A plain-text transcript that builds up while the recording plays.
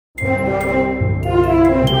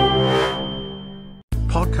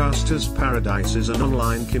Podcasters Paradise is an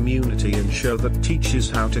online community and show that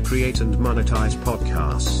teaches how to create and monetize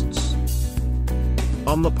podcasts.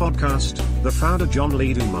 On the podcast, the founder John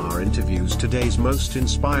Lee Dumas interviews today's most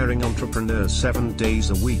inspiring entrepreneurs 7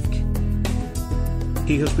 days a week.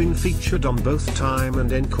 He has been featured on both Time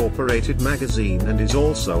and Incorporated magazine and is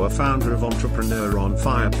also a founder of Entrepreneur on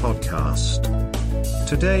Fire podcast.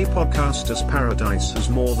 Today Podcasters Paradise has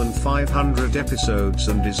more than 500 episodes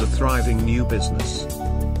and is a thriving new business.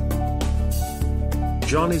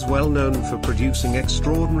 John is well known for producing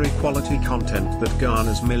extraordinary quality content that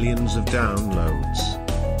garners millions of downloads.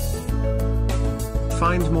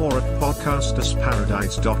 Find more at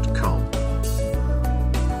podcastersparadise.com.